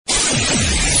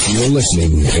You're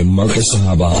listening to Marcus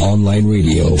Sahaba Online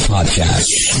Radio Podcast.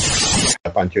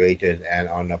 Punctuated, and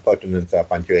on Pertinence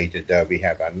Punctuated, we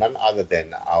have none other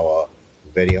than our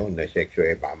very own Sheikh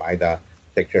Maida.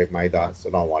 Sheikh Maida,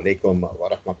 Assalamu alaikum wa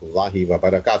rahmatullahi wa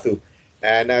barakatuh.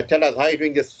 And tell us how you're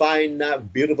doing this fine,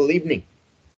 beautiful evening.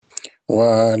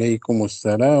 Wa alaikum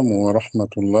assalam wa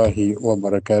rahmatullahi wa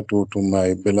barakatuh to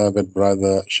my beloved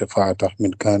brother Shafat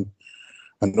Ahmed Khan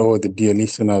and all the dear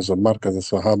listeners of Markaz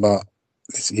Sahaba.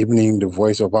 This evening, the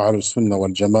voice of Ahlul Sunnah wal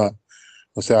Jama'ah.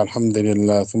 We say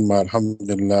Alhamdulillah, Thumma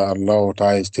Alhamdulillah, Allah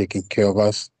Ta'ala is taking care of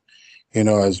us. You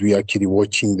know, as we actually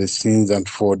watching the scenes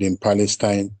unfold in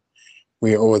Palestine,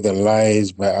 where all the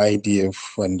lies by IDF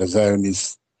and the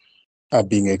Zionists are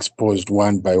being exposed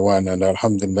one by one. And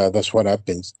Alhamdulillah, that's what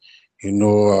happens. You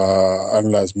know,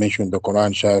 Allah has mentioned the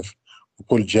Qur'an, Shaf,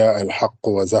 قُلْ جَاءَ الْحَقُّ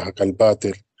وَزَهَقَ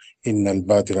الْبَاطِلِ إِنَّ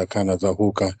الْبَاطِلَ كَانَ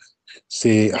زَهُوقًا.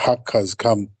 Say, Haqq has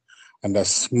come and has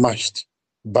smashed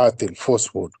batil,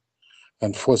 falsehood.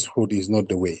 And falsehood is not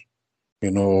the way. You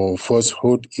know,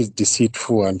 falsehood is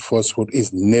deceitful and falsehood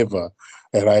is never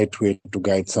a right way to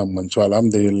guide someone. So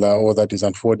Alhamdulillah, all that is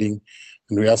unfolding.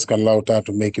 And we ask Allah Ta'ala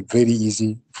to make it very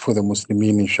easy for the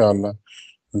Muslimin, inshallah,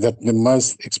 that they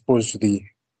must expose to the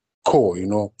core, you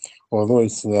know. Although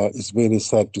it's very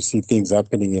sad to see things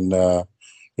happening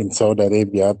in Saudi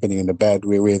Arabia, happening in a bad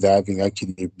way, where they're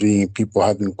bringing people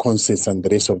having concerts and the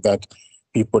rest of that,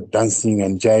 people dancing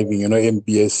and jiving, you know,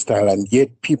 MBS style, and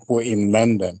yet people in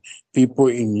London, people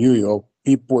in New York,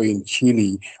 people in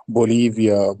Chile,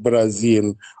 Bolivia,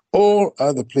 Brazil, all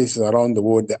other places around the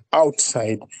world, they're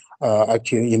outside,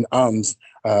 actually in arms,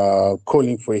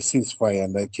 calling for a ceasefire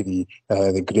and actually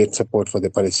the great support for the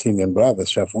Palestinian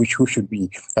brothers, Shaf, who should be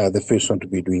the first one to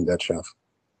be doing that, Shaf.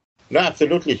 No,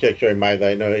 absolutely, Sheikh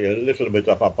Maida. You know, a little bit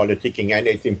of politicking, and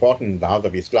it's important in the house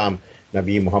of Islam.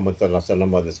 Nabi Muhammad sallallahu alaihi wasallam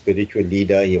was a spiritual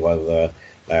leader. He was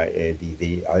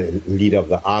the leader of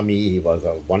the army. He was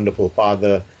a wonderful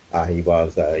father. He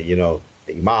was, you know,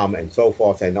 the imam and so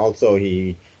forth. And also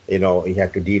he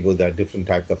had to deal with different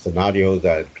types of scenarios,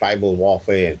 tribal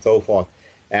warfare and so forth.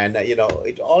 And, you know,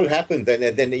 it all happens. And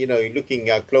then, you know, looking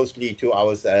closely to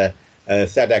our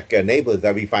SADC neighbors,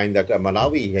 we find that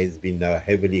Malawi has been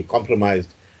heavily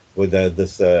compromised with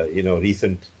this, you know,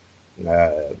 recent,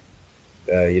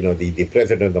 you know, the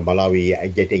president of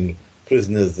Malawi getting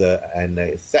prisoners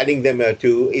and sending them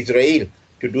to Israel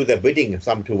to do their bidding,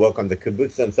 some to work on the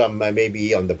kibbutz and some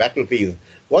maybe on the battlefield.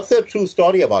 What's the true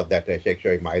story about that,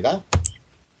 Sheikh Maida?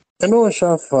 You know,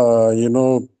 Shaf, you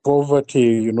know, poverty,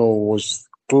 you know, was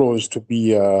close to be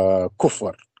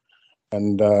kufr.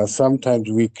 And sometimes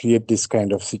we create this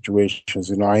kind of situations.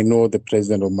 You know, I know the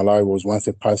president of Malawi was once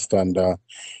a pastor, and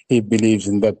he believes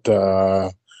in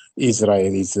that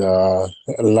Israel is a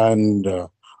land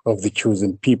of the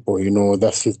chosen people. You know,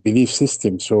 that's his belief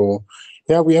system. So,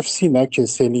 yeah, we have seen actually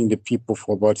selling the people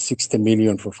for about 60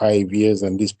 million for 5 years,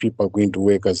 and these people are going to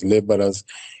work as laborers.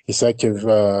 It's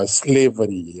actually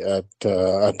slavery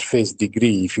at first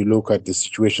degree, if you look at the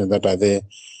situations that are there.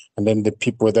 And then the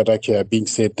people that actually are being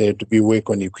set there to be work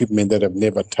on equipment that have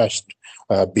never touched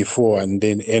before, and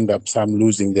then end up some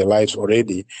losing their lives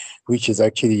already, which is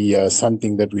actually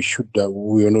something that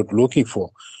we are not looking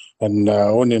for. And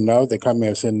only now they come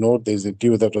and say, no, there's a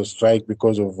deal that was strike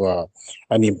because of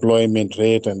unemployment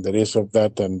rate and the rest of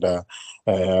that. And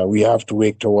we have to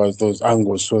work towards those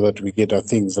angles so that we get our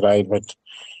things right. But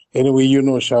anyway, you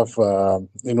know, Shaf,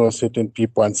 you know, certain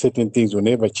people and certain things will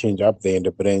never change up there in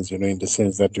the brains, you know, in the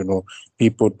sense that, you know,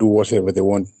 people do whatever they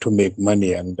want to make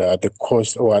money, and at the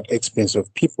cost or at expense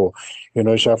of people. You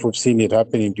know, Shaf, we've seen it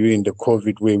happening during the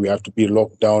COVID, where we have to be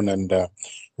locked down, and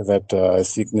that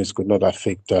sickness could not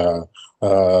affect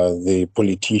the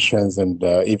politicians, and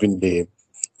even the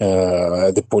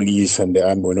police and the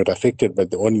army were not affected,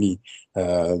 but only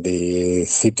the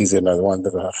citizens are the ones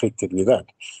that are affected with that.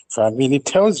 So, I mean, it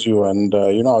tells you, and,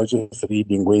 you know, I was just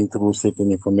going through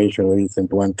certain information,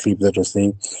 recent one clip that was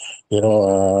saying, you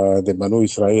know, the Banu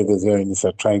Israel, the Zionists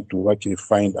are trying to actually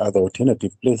find other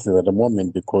alternative places at the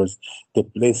moment, because the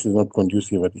place is not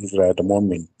conducive at Israel at the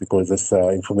moment, because there's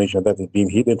information that is being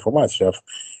hidden from us, Chef.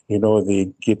 You know, they're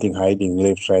getting hiding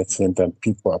left, right, center, and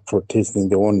people are protesting.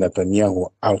 They want Netanyahu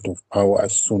out of power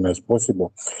as soon as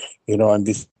possible. You know, and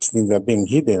these things are being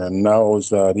hidden. And now I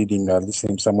was reading,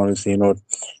 listening to someone saying, you know,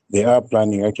 they are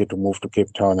planning actually to move to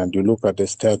Cape Town. And you look at the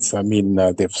stats, I mean,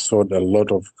 they've sold a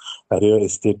lot of real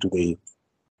estate to the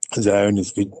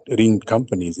Zionist ring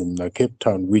companies in Cape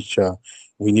Town, which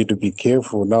we need to be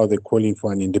careful. Now they're calling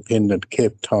for an independent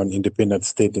Cape Town, independent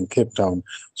state in Cape Town.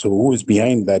 So who is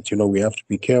behind that? We have to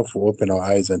be careful, open our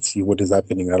eyes and see what is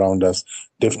happening around us.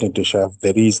 Definitely, Shaf,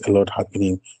 there is a lot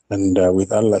happening. And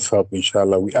with Allah's help,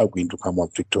 inshallah, we are going to come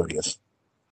out victorious.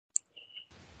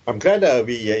 I'm glad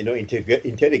we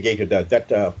interrogated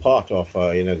that part of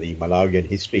the Malawian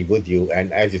history with you.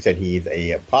 And as you said, he is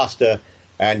a pastor,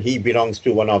 and he belongs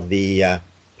to one of the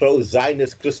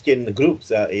pro-Zionist Christian groups.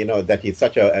 That is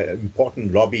such an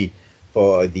important lobby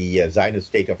for the Zionist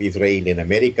state of Israel in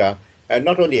America, and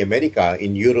not only America,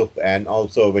 in Europe, and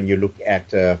also when you look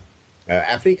at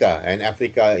Africa. And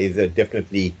Africa is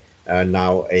definitely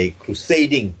now a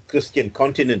crusading Christian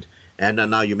continent. And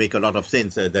now you make a lot of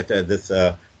sense that this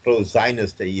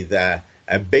pro-Zionist is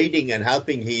aiding and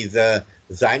helping his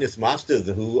Zionist masters,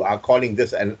 who are calling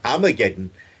this an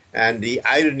Armageddon. And the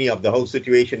irony of the whole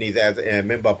situation is, as a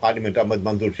member of Parliament, Ahmad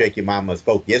Manzoor Sheikh Imam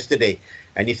spoke yesterday,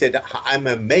 and he said, I'm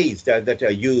amazed that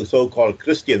you so-called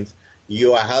Christians,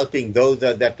 you are helping those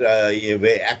that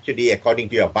were actually, according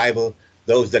to your Bible,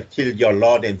 those that killed your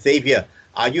Lord and Savior.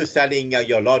 Are you selling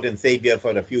your Lord and Savior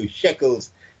for a few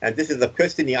shekels? And this is the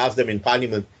question he asked them in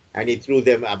Parliament, and he threw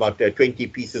them about 20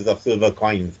 pieces of silver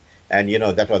coins. And,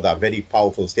 that was a very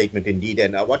powerful statement indeed.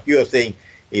 And what you're saying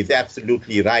is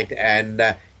absolutely right. And,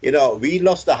 we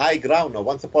lost the high ground.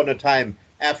 Once upon a time,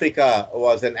 Africa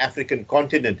was an African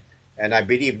continent. And I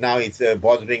believe now it's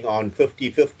bordering on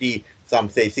 50-50, some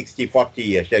say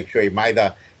 60-40, Sheikh Shoaib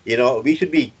Maida. We should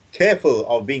be careful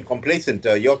of being complacent.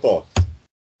 Your thoughts?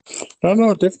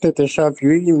 No, definitely, Shaf.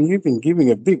 You've been giving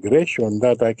a big ratio on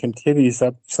that. I can tell you it's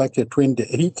such a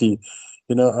 20-80.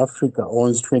 Africa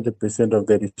owns 20% of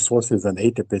the resources and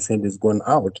 80% is gone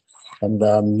out. And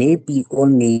maybe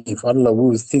only if Allah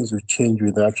wills, things will change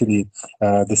with actually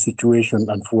the situation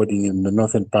unfolding in the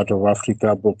northern part of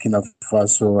Africa, Burkina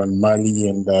Faso and Mali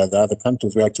and the other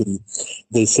countries where actually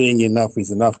they're saying enough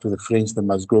is enough to the French. They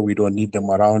must go. We don't need them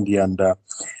around here. And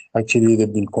actually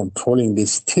they've been controlling. They're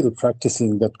still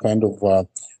practicing that kind of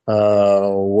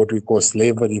what we call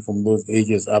slavery from those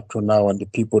ages up to now, and the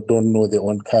people don't know their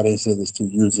own currency. They're still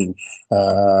using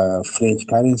French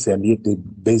currency, and yet they're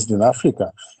based in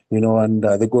Africa, and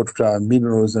they got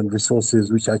minerals and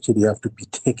resources which actually have to be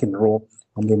taken raw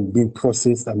and then being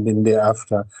processed, and then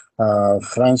thereafter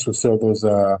France will sell those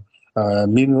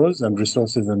minerals and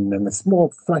resources, and a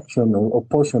small fraction or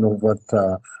portion of what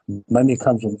money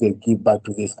comes from, they give back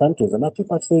to these countries. And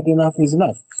people said enough is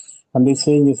enough. And they're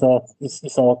saying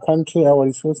it's our country, our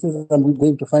resources, and we're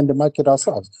going to find the market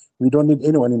ourselves. We don't need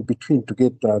anyone in between to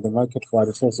get the market for our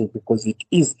resources, because it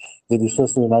is the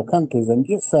resources in our countries. And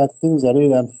yes, things are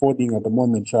really unfolding at the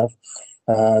moment, Shaf.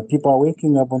 People are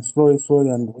waking up on slowly,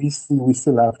 and we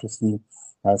still have to see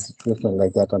a situation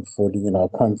like that unfolding in our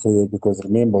country, because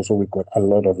remember, so we got a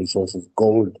lot of resources,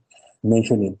 gold,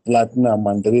 mentioning platinum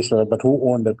and the rest of it, but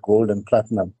who owned that gold and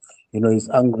platinum? It's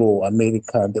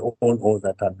Anglo-America, they own all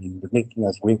that. They're making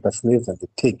us work as slaves, and they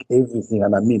take everything,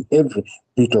 and every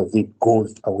bit of it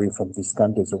goes away from this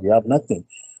country, so we have nothing.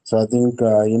 So I think,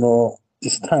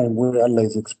 it's time where Allah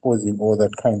is exposing all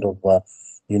that kind of,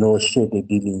 shady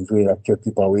dealings, where actually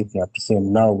people are waking up to say,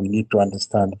 now we need to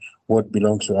understand what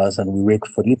belongs to us, and we work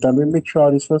for it, and we make sure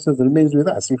our resources remains with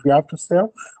us. If we have to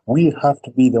sell, we have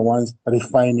to be the ones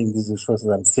refining these resources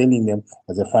and selling them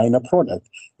as a final product.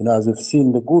 As we've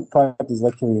seen, the good part is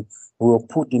actually we will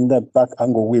put in that back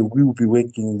angle where we will be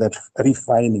working in that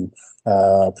refining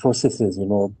processes,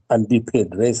 and be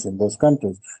paid less in those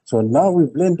countries. So now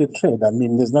we've learned the trade.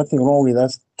 There's nothing wrong with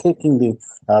us taking the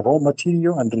raw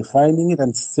material and refining it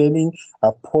and selling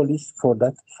a polished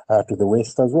product to the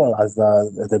West as well, as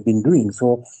they've been doing.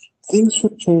 So things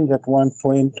should change at one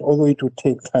point, although it will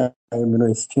take time.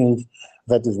 It's change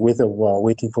that is worth of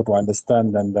waiting for to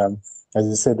understand. And as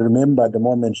I said, remember at the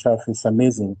moment, Shaf, it's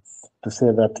amazing to say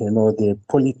that, the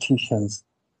politicians,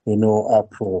 are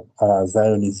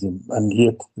pro-Zionism, and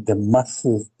yet the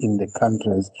masses in the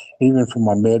countries, even from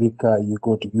America, you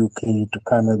go to UK, to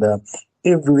Canada,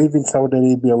 even Saudi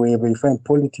Arabia, wherever you find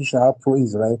politicians are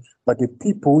pro-Israel, but the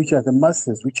people which are the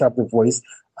masses, which have the voice,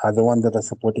 are the ones that are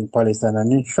supporting Palestine.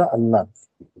 And inshallah,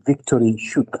 victory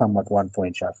should come at one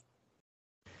point, Shaf.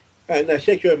 And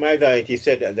Sheikh Maida, he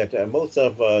said that most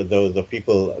of the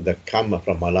people that come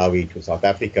from Malawi to South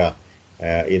Africa,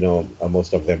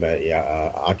 most of them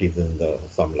are artisans,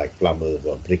 some like plumbers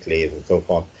or bricklayers and so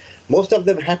forth. Most of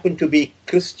them happen to be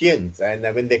Christians, and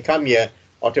when they come here,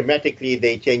 automatically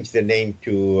they change the name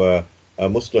to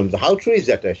Muslims. How true is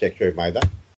that, Sheikh Maida?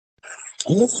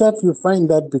 Yes, sir, you find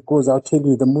that because I'll tell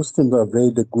you, the Muslims have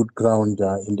laid a good ground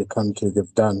in the country.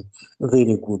 They've done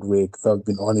very good work. They've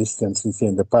been honest and sincere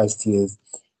in the past years.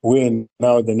 When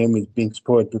now the name is being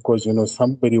spoiled because,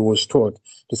 somebody was taught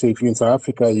to say, if you're in South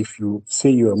Africa, if you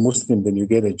say you're a Muslim, then you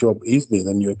get a job easily,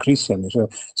 then you're a Christian. So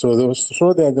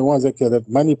they're the ones that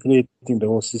manipulating the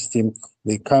whole system.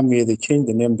 They come here, they change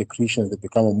the name, the Christians, they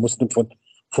become a Muslim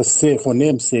for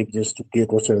name's sake, just to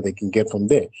get whatever they can get from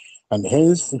there. And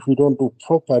hence, if we don't do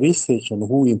proper research on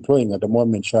who we're employing at the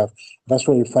moment, Shaf, that's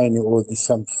why you find all these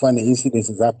some funny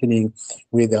incidences happening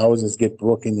where the houses get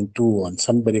broken into and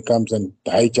somebody comes and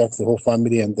hijacks the whole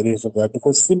family and the rest of that.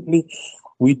 Because simply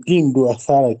we didn't do a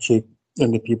thorough check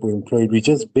on the people employed. We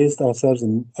just based ourselves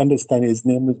in understanding his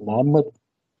name is Muhammad,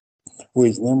 who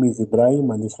his name is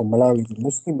Ibrahim, and he's from Malawi, he's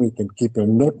Muslim. We can keep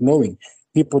him, not knowing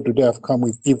people today have come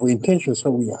with evil intentions. So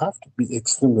we have to be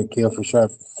extremely careful,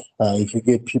 Shaf. If you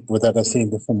get people that are saying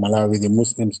they're from Malawi, the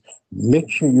Muslims, make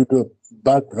sure you do a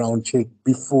background check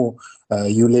before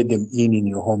you let them in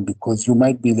your home, because you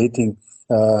might be letting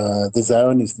the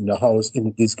Zionists in the house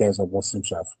in these guys are Muslim,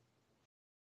 Shaf.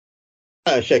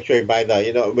 Sheikh Maida,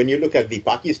 when you look at the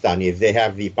Pakistanis, they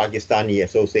have the Pakistani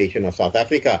Association of South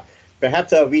Africa.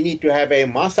 Perhaps we need to have a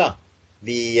MASA,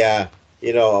 the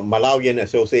Malawian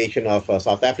Association of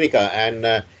South Africa,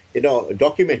 and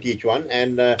document each one.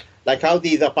 And like how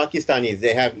these are Pakistanis,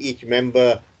 they have each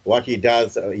member what he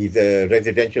does, his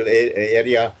residential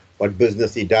area, what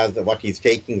business he does, what he's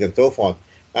taking, and so forth.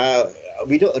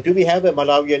 Do we have a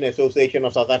Malawian Association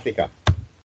of South Africa?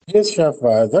 Yes, Chef.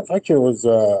 That actually was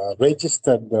a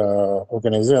registered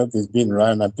organization that's been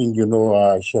run. I think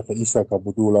Chef Isa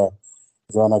Kabudula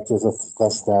is one of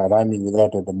that's running with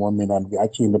that at the moment, and we're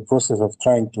actually in the process of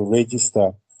trying to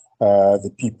register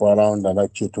the people around and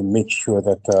actually to make sure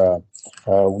that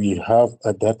we have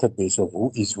a database of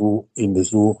who is who in the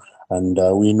zoo, and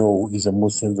we know who is a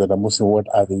Muslim, that a Muslim, what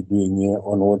are they doing here,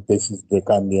 on what basis they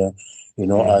come here,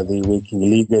 are they working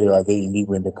legally or are they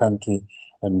illegal in the country?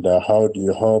 And how do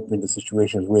you help in the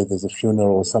situations where there's a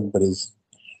funeral or somebody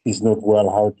is not well?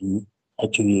 How do you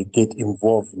actually get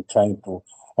involved in trying to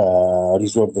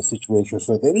resolve the situation?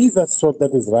 So there is that sort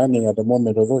that is running at the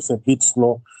moment, although it's a bit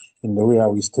slow in the way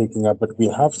how it's taking up. But we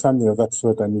have something of that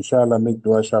sort, and inshallah, make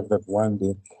dua shaf that one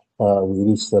day we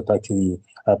reach that actually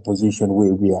a position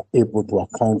where we are able to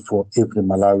account for every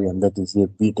Malawian that is here,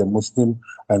 be it a Muslim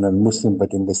and a Muslim,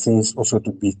 but in the sense also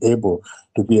to be able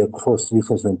to be a cross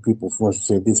reference when people first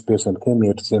say this person came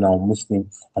here to say now I'm Muslim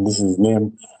and this is his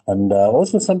name. And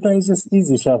also sometimes it's just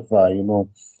easy, Shafa,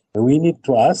 we need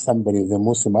to ask somebody, the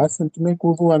Muslim, ask them to make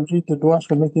wudu and read the dua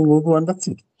for making wudu, and that's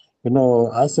it.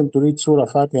 Ask them to read Surah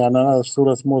Fatiha and another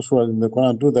Surah, small Surah in the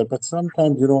Quran, do that. But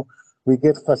sometimes, we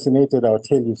get fascinated, I'll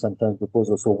tell you sometimes,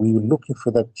 because also we're looking for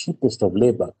the cheapest of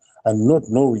labor and not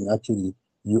knowing actually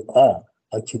you are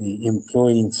actually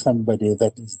employing somebody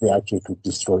that is there actually to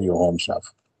destroy your home, Shaf.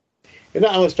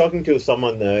 I was talking to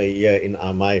someone here in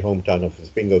my hometown of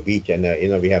Springo Beach, and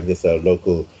we have this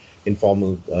local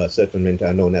informal settlement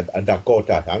known as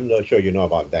Dakota. I'm not sure you know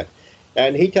about that.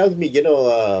 And he tells me,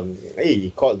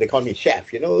 they call me Chef.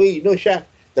 Chef,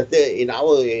 that in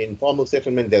our informal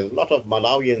settlement, there's a lot of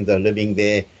Malawians living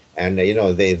there, and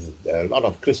there's a lot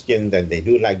of Christians, and they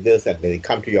do like this, and they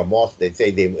come to your mosque, they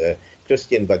say they're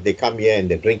Christian, but they come here and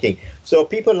they're drinking. So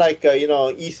people like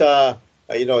Isa,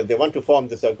 they want to form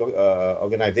this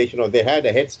organization, or they had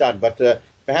a head start, but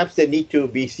perhaps they need to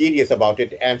be serious about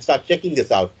it and start checking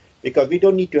this out, because we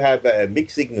don't need to have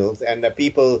mixed signals and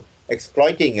people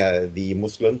exploiting the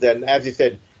Muslims. And as you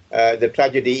said, the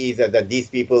tragedy is that these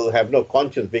people have no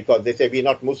conscience, because they say we're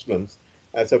not Muslims,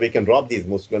 so we can rob these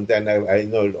Muslims. And I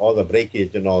know all the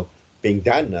breakage and all being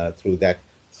done through that.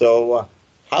 So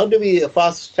how do we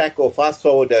fast track or fast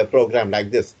forward a program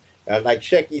like this? Like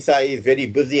Sheikh Isa is very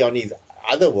busy on his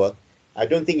other work. I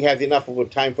don't think he has enough of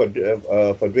time for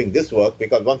doing this work,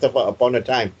 because once upon a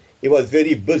time he was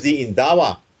very busy in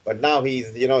dawah, but now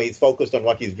he's focused on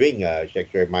what he's doing.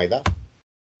 Sheikh Maida.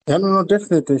 Yeah, no,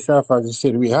 definitely, Shaf. As you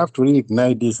said, we have to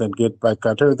reignite this and get back.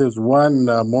 I tell you, there's one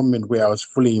moment where I was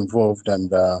fully involved,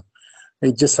 and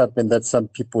it just happened that some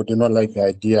people did not like the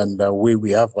idea, and where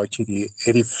we have actually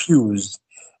refused.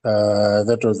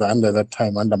 That was under that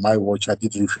time, under my watch, I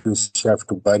did refuse Shaf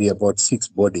to bury about 6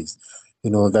 bodies.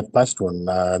 That past one,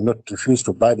 not refuse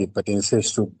to bury, but instead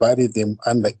to bury them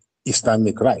under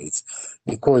Islamic rights,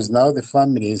 because now the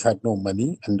families had no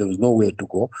money and there was nowhere to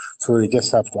go, so they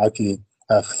just have to actually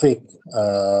fake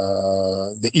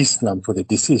the Islam for the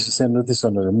deceased, say no, this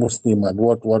one is a Muslim and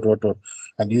what.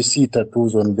 and you see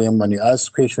tattoos on them, and you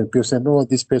ask questions, people say, no,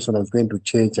 this person was going to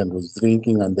church and was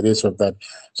drinking and the rest of that.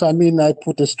 So, I mean, I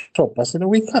put a stop. I said, no,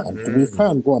 we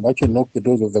can't go and actually knock the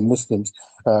doors of the Muslims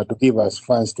to give us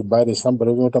funds to bury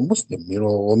somebody who's not a Muslim,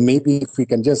 or maybe if we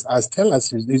can just tell us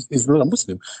he's not a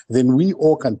Muslim, then we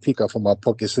all can pick up from our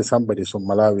pockets, say somebody's from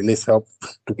Malawi, let's help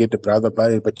to get the brother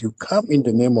buried. But you come in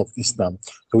the name of Islam.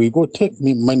 So we go take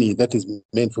money that is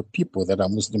meant for people that are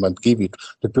Muslim and give it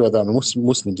to people that are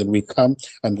Muslims, and we come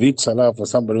and read Salah for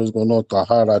somebody who's going to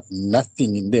Tahara,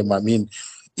 nothing in them. I mean,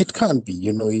 it can't be,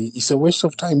 it's a waste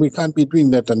of time. We can't be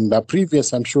doing that. And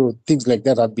previous, I'm sure things like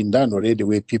that have been done already,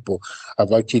 where people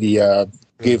have actually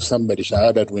gave somebody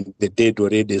shahadat when they're dead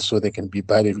already, so they can be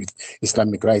buried with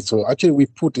Islamic rites. So actually we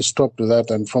put a stop to that.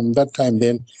 And from that time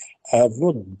then, I have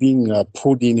not been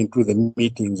put into the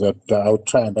meetings that I'll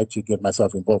try and actually get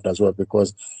myself involved as well,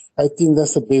 because I think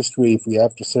that's the best way. If we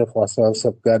have to save ourselves,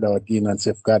 safeguard our deen and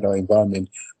safeguard our environment,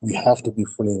 we have to be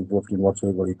fully involved in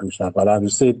whatever we do. But as you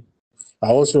said, I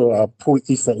also pull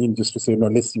Isa in just to say, no,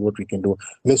 let's see what we can do.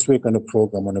 Let's work on a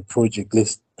program, on a project.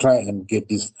 Let's try and get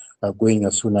this going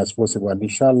as soon as possible. And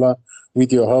inshallah,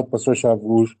 with your help,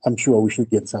 Social, I'm sure we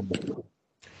should get something.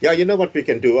 Yeah, you know what we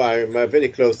can do? I'm very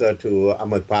close to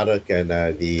Ahmed Parak and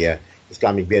the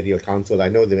Islamic Burial Council. I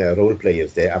know the role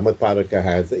players there. Ahmed Parak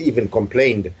has even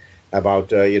complained about,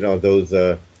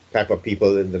 those type of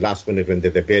people in the last minute when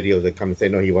there's a burial, they come and say,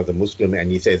 no, he was a Muslim.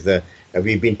 And he says,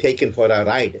 we've been taken for a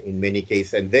ride in many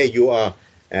cases. And there you are,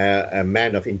 a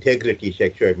man of integrity,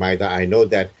 Sheikh Maida. I know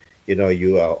that,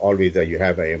 you are always, you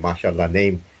have a mashallah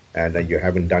name, and you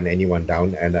haven't done anyone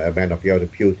down, and a man of your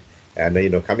repute. And,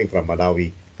 coming from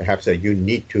Malawi, perhaps you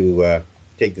need to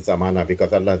take this amana,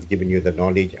 because Allah has given you the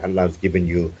knowledge, Allah has given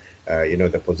you,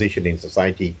 the position in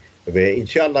society, where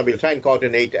inshallah we'll try and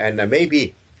coordinate and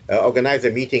maybe organize a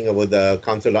meeting with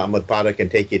Councillor Ahmed Parak and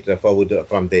take it forward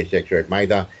from there, Sheikh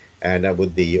Maida, and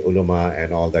with the ulama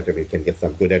and all that, we can get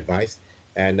some good advice.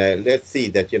 And let's see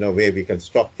that, where we can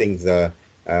stop things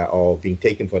or being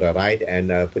taken for a ride,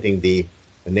 and putting the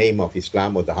name of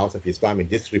Islam or the House of Islam in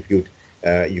disrepute.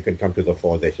 You can come to the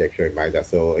fore there, Sheikh Maida.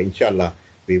 So inshallah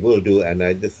we will do. And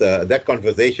that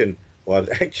conversation was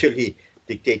actually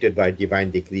dictated by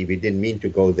divine decree. We didn't mean to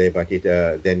go there, but it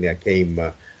then came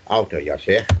out, Ya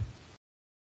Sheikh.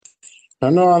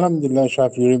 No, alhamdulillah,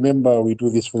 Shaf, you remember we do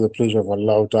this for the pleasure of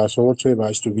Allah. So whatever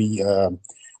has to be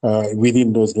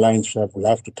within those lines, Shaf, we'll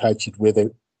have to touch it, whether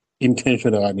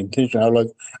intentional or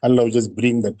unintentional. Allah will just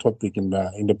bring the topic in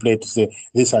the plate to say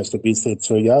this has to be said.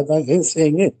 So yeah, he's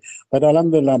saying it. But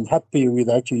alhamdulillah, I'm happy with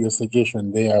actually your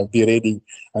suggestion there. I'll be ready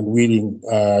and willing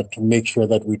to make sure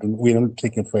that we're not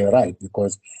taken for a ride,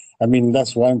 because I mean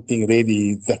that's one thing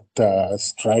really that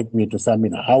strikes me to say, I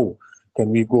mean, how can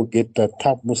we go get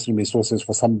top Muslim resources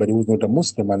for somebody who's not a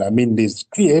Muslim? And I mean, there's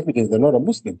clear evidence they're not a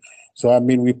Muslim. So, I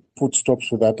mean, we put stops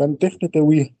to that. And definitely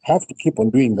we have to keep on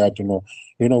doing that,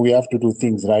 we have to do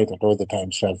things right at all the time,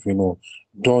 Shaf,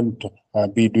 Don't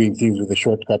be doing things with a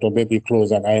shortcut or maybe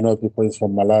close. And I know people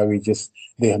from Malawi,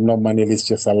 they have no money, let's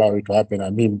just allow it to happen. I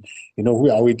mean, who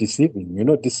are we deceiving? We're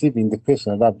not deceiving the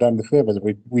person that have done the favors.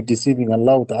 We're deceiving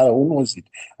Allah who knows it.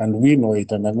 And we know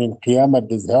it. And I mean, Qiyamah,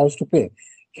 there's the house to pay.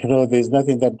 There's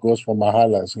nothing that goes for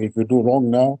mahala. So if we do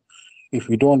wrong now, if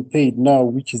we don't pay it now,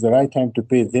 which is the right time to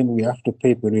pay, then we have to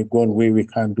pay when we go away. We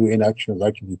can't do any actions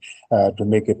actually to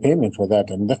make a payment for that.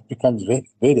 And that becomes very,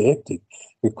 very hectic,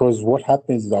 because what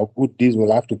happens is our good deeds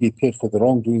will have to be paid for the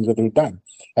wrongdoings that we've done.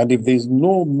 And if there's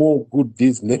no more good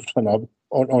deeds left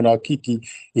on our kitty,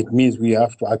 it means we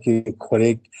have to actually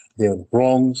correct the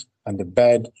wrongs and the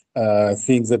bad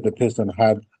things that the person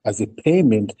had as a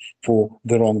payment for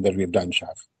the wrong that we've done,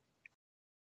 Shaf.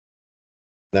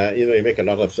 You make a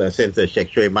lot of sense,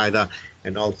 Sheikh Maida,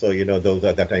 and also, those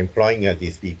that are employing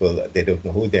these people, they don't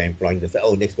know who they're employing. They say,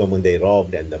 oh, next moment they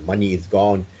robbed and the money is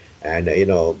gone, and,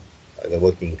 they're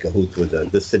working in cahoots with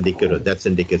this syndicate or that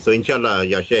syndicate. So, inshallah,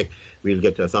 Ya Sheikh, we'll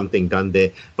get something done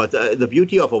there. But the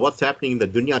beauty of what's happening in the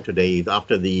dunya today is,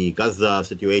 after the Gaza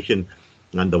situation,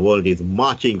 and the world is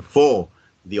marching for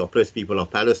the oppressed people of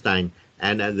Palestine,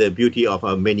 and the beauty of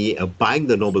many buying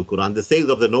the Noble Qur'an. The sales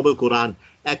of the Noble Qur'an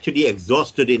actually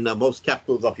exhausted in most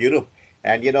capitals of Europe.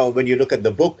 And, when you look at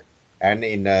the book, and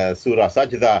in Surah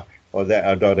Sajda, or the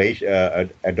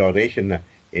adoration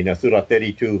in Surah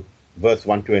 32, verse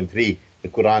 1, 2, and 3, the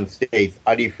Qur'an states,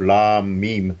 Alif, Lam,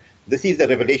 Mim. This is the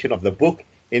revelation of the book,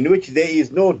 in which there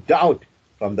is no doubt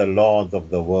from the Lords of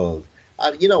the world.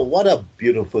 What a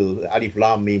beautiful Alif,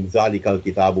 Lam, Mim, Zalikal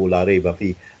Kitabu La Rayba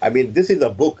Fi. I mean, this is a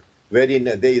book wherein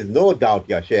there is no doubt,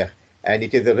 Ya Sheikh, and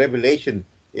it is a revelation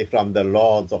from the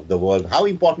Lords of the world. How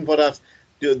important for us,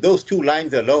 those two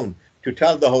lines alone, to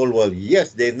tell the whole world,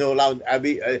 yes, there's no loud.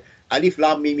 Alif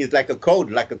Lam Mim is like a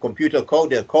code, like a computer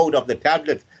code, a code of the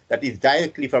tablet that is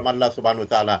directly from Allah subhanahu wa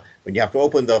ta'ala. When you have to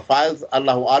open the files,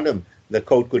 Allahu Alam, the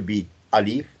code could be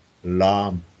Alif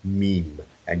Lam Mim,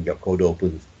 and your code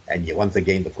opens. And once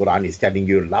again, the Qur'an is telling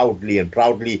you loudly and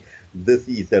proudly, this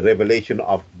is the revelation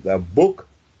of the book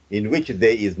in which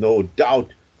there is no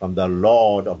doubt from the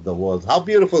Lord of the worlds. How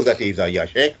beautiful that is, ya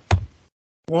Sheikh.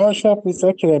 Well, Shaf, it's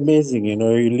actually amazing. You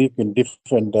live in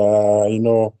different,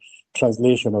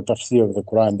 translation or tafsir of the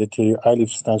Quran. They tell you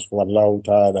Alif stands for Allah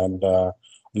Ta'ala, and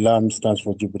Lam stands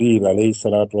for Jibreel, alayhi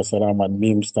salatu wasalam, and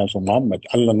Mim stands for Muhammad.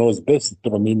 Allah knows best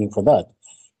the meaning for that.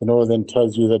 Then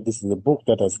tells you that this is a book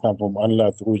that has come from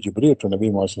Allah through Jibreel to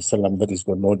Nabi Muhammad, that is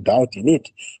got no doubt in it,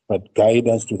 but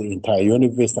guidance to the entire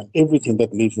universe and everything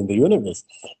that lives in the universe.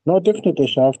 Now, definitely,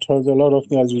 Shaf tells a lot of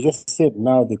things. As you just said,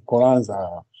 now the Qurans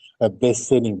are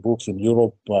best-selling books in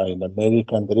Europe, in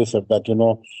America, and the rest of that.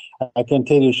 I can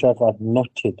tell you, Shaf, I've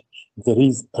noted there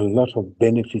is a lot of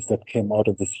benefits that came out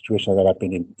of the situation that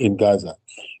happened in Gaza.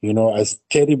 As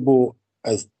terrible,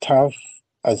 as tough,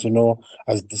 as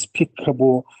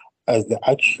despicable as the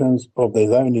actions of the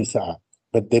Zionists are.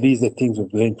 But there is the things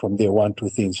we've learned from there, one, two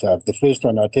things. The first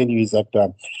one I'll tell you is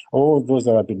that all those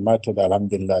that have been martyred,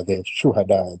 alhamdulillah, they're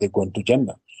shuhada, they're going to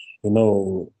Jannah,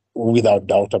 without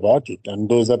doubt about it. And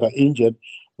those that are injured,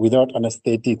 without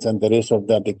anesthetics and the rest of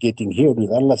that, they're getting healed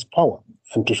with Allah's power.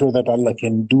 And to show that Allah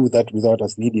can do that without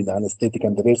us needing the anesthetic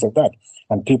and the rest of that.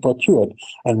 And people are cured.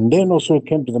 And then also it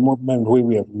came to the moment where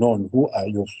we have known who are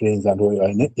your friends and who are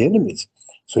your enemies.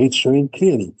 So it's showing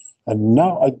clearly. And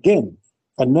now again,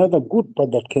 another good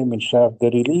part that came in Shaf,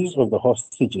 the release of the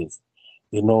hostages.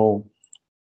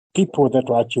 People that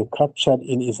were actually captured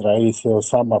in Israeli cells,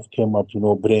 some have came up,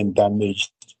 brain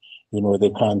damaged, they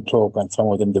can't talk, and some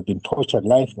of them, they've been tortured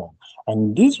lifelong.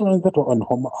 And these ones that were on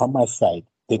Hamas side,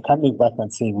 they're coming back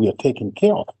and saying, we are taken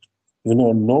care of.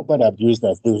 Nobody abused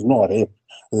us. There's no rape.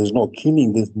 There's no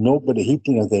killing. There's nobody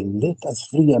hitting us. They let us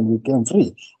free and we came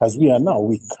free. As we are now,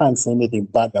 we can't say anything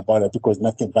bad about it because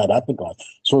nothing bad happened to us.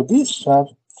 So this stuff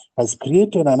has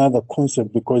created another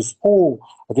concept because,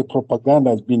 the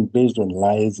propaganda has been based on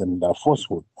lies and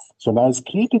falsehood. So now it's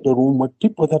created a room where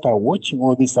people that are watching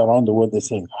all this around the world, they're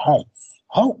saying, hi,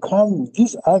 how come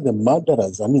these are the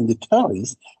murderers? The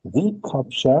terrorists, they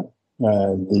capture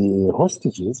the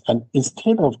hostages, and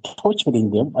instead of torturing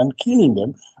them and killing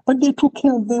them, but they took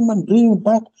care of them and bring them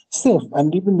back safe.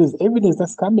 And even there's evidence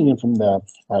that's coming in from the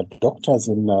doctors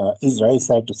in Israel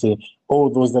side to say,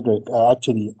 those that were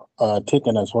actually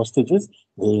taken as hostages,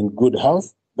 they're in good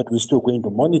health, but we're still going to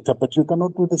monitor. But you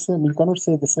cannot do the same. You cannot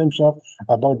say the same stuff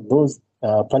about those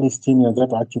Palestinians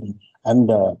that are actually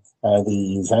under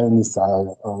the Zionists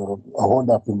hold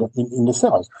up in the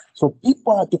cells. So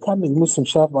people are becoming Muslim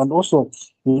Shaf, and also,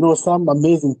 some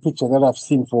amazing picture that I've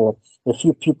seen for a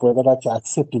few people that actually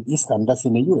accepted Islam, that's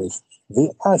in the US. They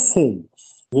are saying,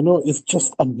 it's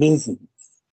just amazing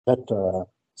that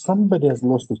somebody has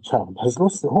lost a child, has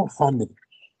lost the whole family.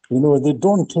 They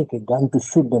don't take a gun to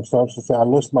shoot themselves to say, I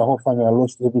lost my whole family, I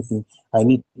lost everything, I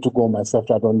need to go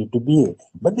myself, I don't need to be here.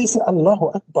 But they say,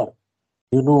 Allahu Akbar.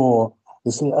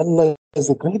 They say Allah is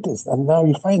the greatest. And now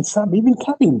you find some even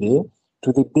coming there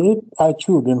to the dead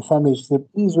children, families, say,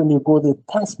 please, when you go there,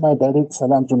 pass my direct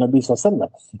salam to Nabi Sallallahu.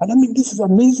 And this is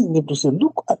amazing to say,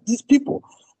 look at these people.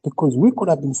 Because we could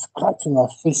have been scratching our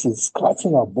faces,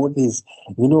 scratching our bodies,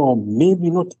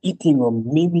 maybe not eating, or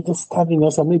maybe just starving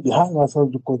us, or maybe hanging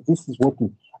ourselves, because this is what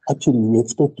we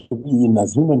expect to be in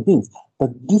as human beings. But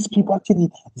these people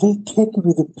actually, they take it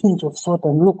with a pinch of salt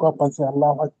and look up and say,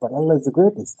 Allahu Akbar, Allah is the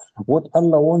greatest. What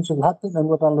Allah wants will happen, and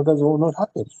what Allah does will not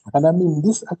happen. And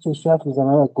this actually, Shaf, is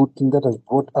another good thing that has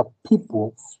brought up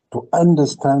people to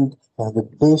understand the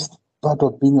best part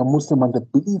of being a Muslim and the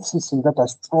belief system that are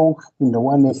strong in the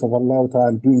oneness of Allah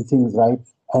and doing things right,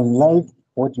 unlike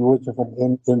what you watch from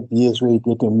MPS, where you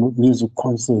get music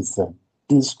concerts,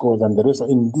 discos, and the rest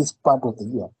in this part of the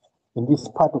year, in this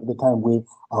part of the time where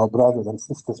our brothers and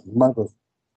sisters, mothers,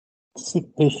 sick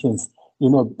patients,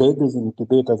 babies and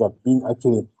incubators are being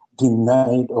actually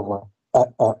denied of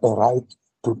a right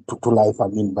to life, by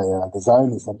the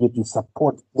Zionists, and yet you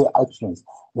support their actions.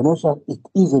 So it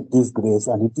is a disgrace,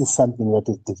 and it is something that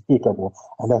is despicable.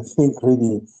 And I think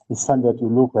really it's something that you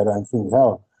look at and think,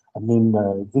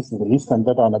 this is the Islam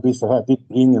that our Nabi Sallallahu did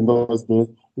bring in those days.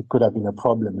 It could have been a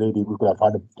problem, really. We could have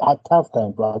had a tough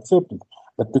time to accept it.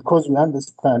 But because we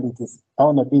understand it is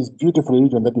our Nabi's beautiful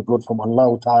religion that he brought from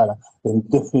Allah Ta'ala, then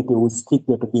definitely we stick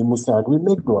there to be Muslim. And we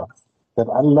make dua that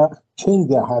Allah change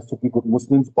their hearts to be good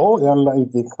Muslims. Oh Allah,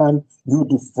 if they can't, you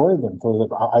destroy them so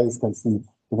that our eyes can see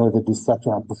the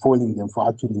destruction and befalling them for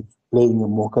actually playing a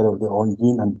mockery of their own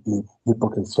deen and being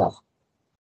hypocrites.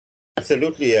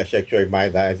 Absolutely, Sheikh Shoaib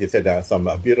Maida. As you said, some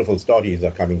beautiful stories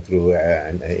are coming through.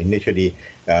 And initially,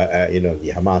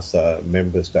 the Hamas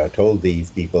members told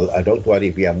these people, "Don't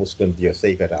worry, we are Muslims. You're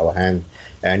safe at our hands."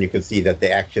 And you can see that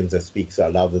the actions speaks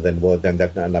louder than words, and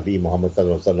that Nabi Muhammad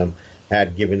sallallahu alaihi wasallam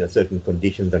had given a certain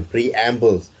conditions and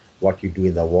preambles what you do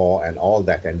in the war and all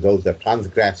that. And those that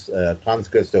transgress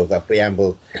those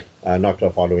preambles, not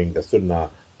following the Sunnah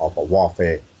of a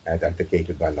warfare, as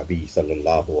advocated by Nabi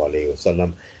sallallahu alayhi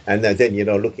wasallam. And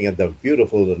then, looking at the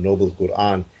beautiful, noble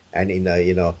Qur'an, and in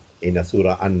a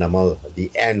Surah An-Naml,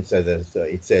 the end says,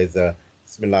 it says,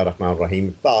 Bismillah ar-Rahman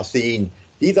ar-Rahim, Tasin.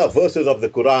 These are verses of the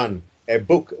Qur'an, a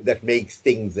book that makes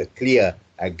things clear,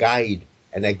 a guide,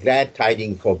 and a glad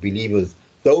tidings for believers.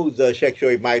 Those, Sheikh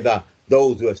Shoaib Maida,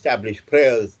 those who establish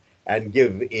prayers and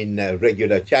give in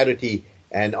regular charity,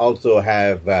 and also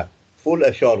have full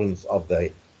assurance of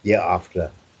the hereafter.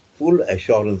 Full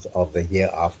assurance of the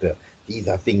hereafter. These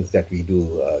are things that we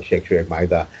do, Sheikh Shoaib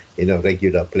Maida,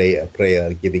 regular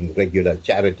prayer, giving regular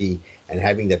charity, and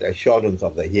having that assurance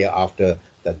of the hereafter,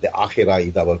 that the akhirah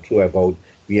is our true abode.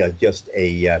 We are just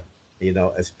a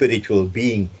spiritual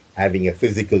being having a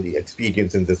physical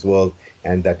experience in this world,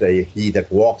 and that he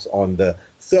that walks on the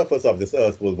surface of this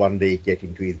earth will one day get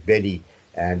into his belly,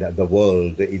 and the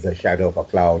world is a shadow of a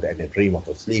cloud and a dream of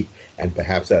a sleep. And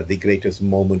perhaps the greatest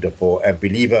moment for a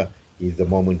believer is the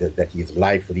moment that his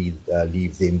life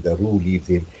leaves him, the ruh leaves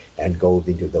him, and goes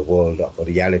into the world of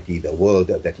reality, the world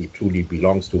that he truly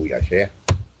belongs to, Yashir.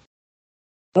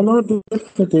 Definitely,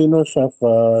 Shaf,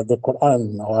 the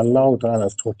Quran, Allah Ta'ala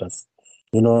has taught us,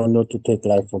 not to take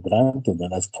life for granted,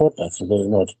 and has taught us,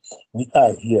 we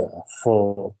are here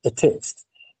for a test.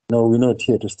 We're not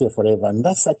here to stay forever. And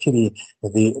that's actually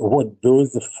what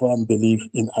those firm belief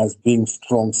in us being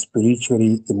strong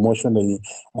spiritually, emotionally,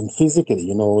 and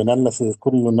physically. When Allah says,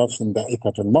 Kullu nafsin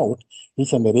da'iqatul maut,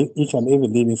 each and every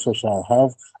living soul shall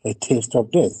have a taste of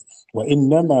death.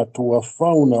 وَإِنَّمَا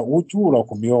تُوَفَّوْنَ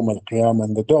أُجُورَكُمْ يَوْمَ الْقِيَامَةِ,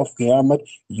 and the day of Qiyamah,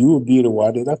 you will be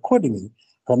rewarded accordingly.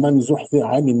 فَمَنْ زُحْزِحَ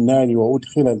عَنِ النَّارِ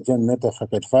وَأُدْخِلَ الْجَنَّةَ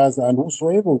فَقَدْ فَازَ, and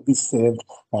whosoever will be saved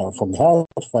from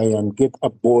hellfire and get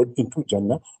aboard into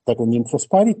Jannah, that will mean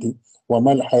prosperity.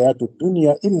 وَمَا الْحَيَاةُ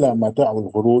الدُّنْيَا إِلَّا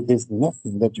مَتَاعُ الْغُرُورِ. There's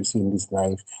nothing that you see in this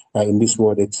life, in this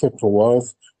world, except for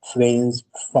wealth, friends,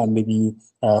 family,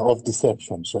 of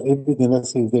deception. So everything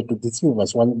else is there to deceive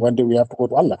us. One day we have to go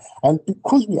to Allah. And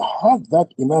because we have that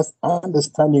in us,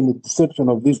 understanding the deception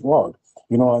of this world,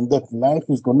 and that life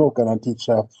is no guarantee,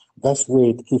 that's where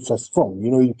it keeps us strong.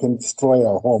 You can destroy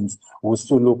our homes. We'll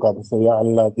still look up and say, Ya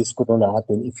Allah, this could only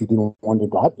happen if you didn't want it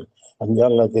to happen. And Ya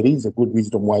Allah, there is a good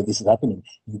wisdom why this is happening.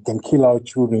 You can kill our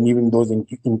children, even those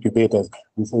incubators.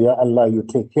 We say, Ya Allah, you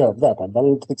take care of that. And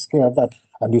Allah takes care of that.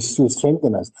 And you still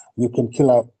strengthen us. You can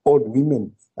kill our old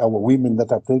women, our women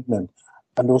that are pregnant.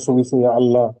 And also we say, Ya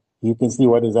Allah, you can see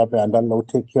what is happening, and Allah will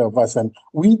take care of us. And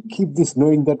we keep this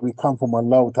knowing that we come from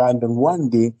Allah Ta'ala, and then one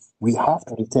day we have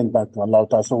to return back to Allah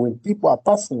Ta'ala. So when people are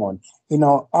passing on, in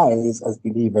our eyes as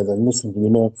believers and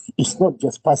Muslims, it's not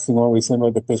just passing on, we say,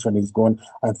 no, the person is gone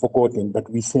and forgotten, but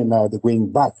we say now they're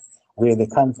going back where they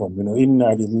come from.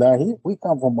 Inna lillahi, we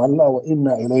come from Allah, wa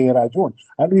inna ilayhi rajiun.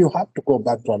 And you have to go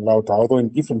back to Allah Ta'ala. Although in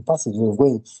different passages of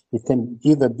going, it can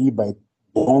either be by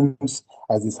bombs,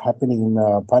 as is happening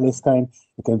in Palestine.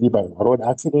 It can be by road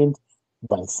accident,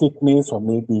 by sickness, or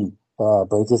maybe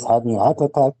by just having a heart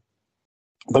attack.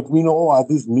 But we know all are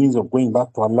these means of going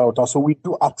back to Allah. So we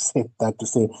do accept that, to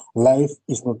say life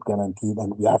is not guaranteed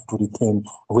and we have to return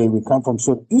where we come from.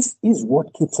 So this is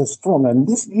what keeps us strong. And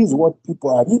this is what people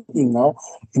are reading now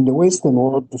in the Western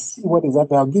world to see what is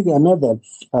happening. I'll give you another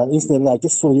instance. I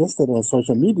just saw yesterday on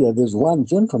social media, there's one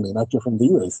gentleman actually from the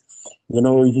US.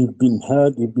 He'd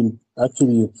been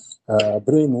actually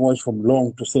brainwashed from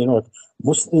long to say,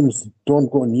 Muslims,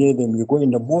 don't go near them. You go in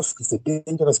the mosque, it's a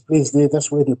dangerous place there.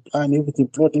 That's where they plan everything,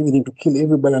 plot everything to kill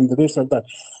everybody and the rest of that.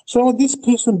 So this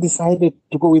person decided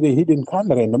to go with a hidden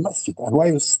camera in the masjid. And why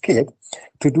he was scared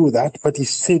to do that, but he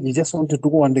said he just wanted to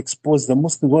go and expose the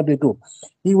Muslims, what they do.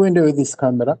 He went there with this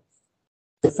camera.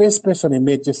 The first person he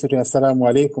made just said,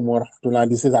 Assalamu alaikum wa rahmatullah.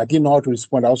 And he says, I didn't know how to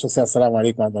respond. I also said, Assalamu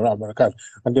alaikum wa rahmatullah.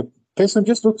 And the person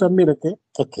just looked at me like,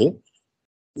 okay.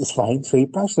 It's fine. So he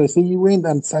passed. So he went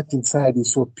and sat inside. He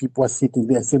saw people are sitting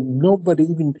there. So nobody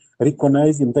even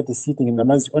recognized him that he's sitting in the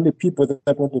masjid. Only people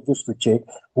that wanted just to check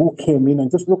who came in and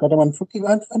just look at him and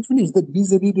finished. They're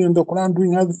busy reading in the Quran,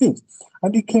 doing other things.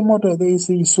 And he came out of there.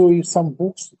 He saw some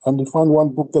books, and he found one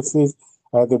book that says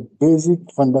the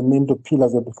basic fundamental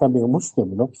pillars of becoming a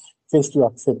Muslim. First, you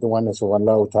accept the oneness of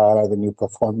Allah Ta'ala, then you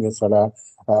perform your salah,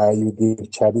 you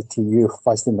give charity, you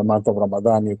fast in the month of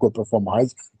Ramadan, you go perform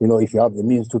Hajj, if you have the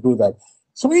means to do that.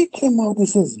 So he came out, he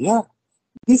says, yeah,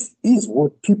 this is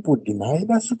what people denied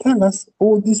us to tell us.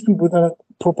 All these people that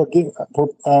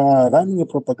are running a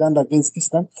propaganda against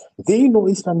Islam, they know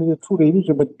Islam is a true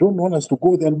religion, but don't want us to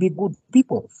go there and be good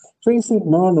people. So he said,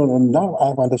 no, now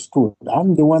I've understood.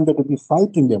 I'm the one that will be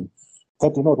fighting them.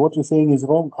 That, what you're saying is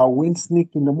wrong. I went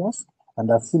sneak in the mosque,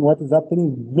 and I've seen what is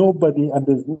happening. Nobody, and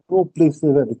there's no place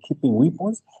where they're keeping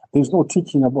weapons. There's no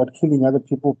teaching about killing other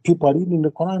people. People are reading the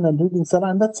Quran and reading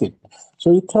Salah, and that's it.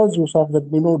 So it tells yourself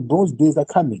that, those days are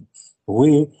coming,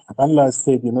 where Allah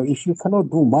said, if you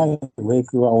cannot do my work,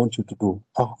 I want you to do.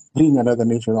 I'll bring another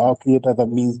nation. I'll create other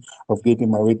means of getting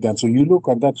my work done. So you look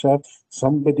at that chart,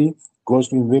 somebody goes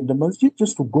to invade the masjid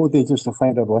just to go there just to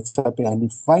find out what's happening, and he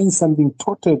finds something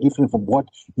totally different from what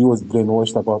he was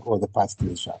brainwashed about all the past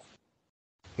years.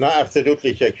 No,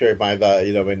 absolutely, Sheikh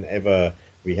Maida. Whenever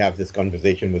we have this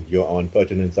conversation with you on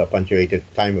Pertinence or Punctuated,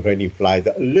 time really flies,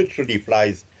 literally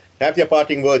flies. Have your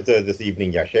parting words this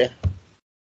evening, Sheikh?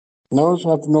 No,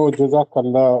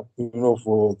 Jazakallah,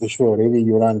 for the show. Really,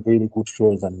 you run really good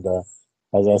shows, and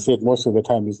as I said, most of the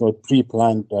time it's not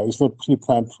pre-planned. It's not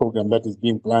pre-planned program that is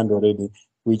being planned already.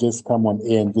 We just come on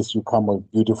air and you come with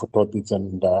beautiful topics,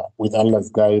 and with Allah's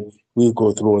guide, we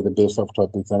go through all the best of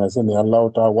topics. And I say, may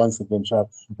Allah once again shall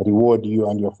reward you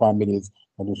and your families,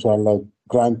 and inshallah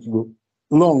grant you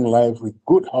long life with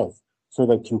good health, so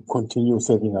that you continue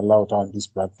serving Allah on these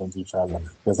platforms, inshallah.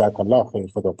 Jazakallah khair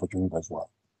for the opportunity as well.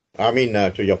 Ameen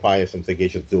to your pious and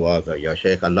sagacious du'as, Ya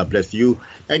Sheikh. Allah bless you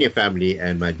and your family,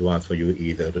 and my du'as for you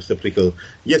either reciprocal.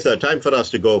 Yes, sir, time for us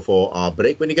to go for our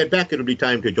break. When you get back, it will be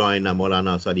time to join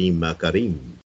Maulana Salim Karim.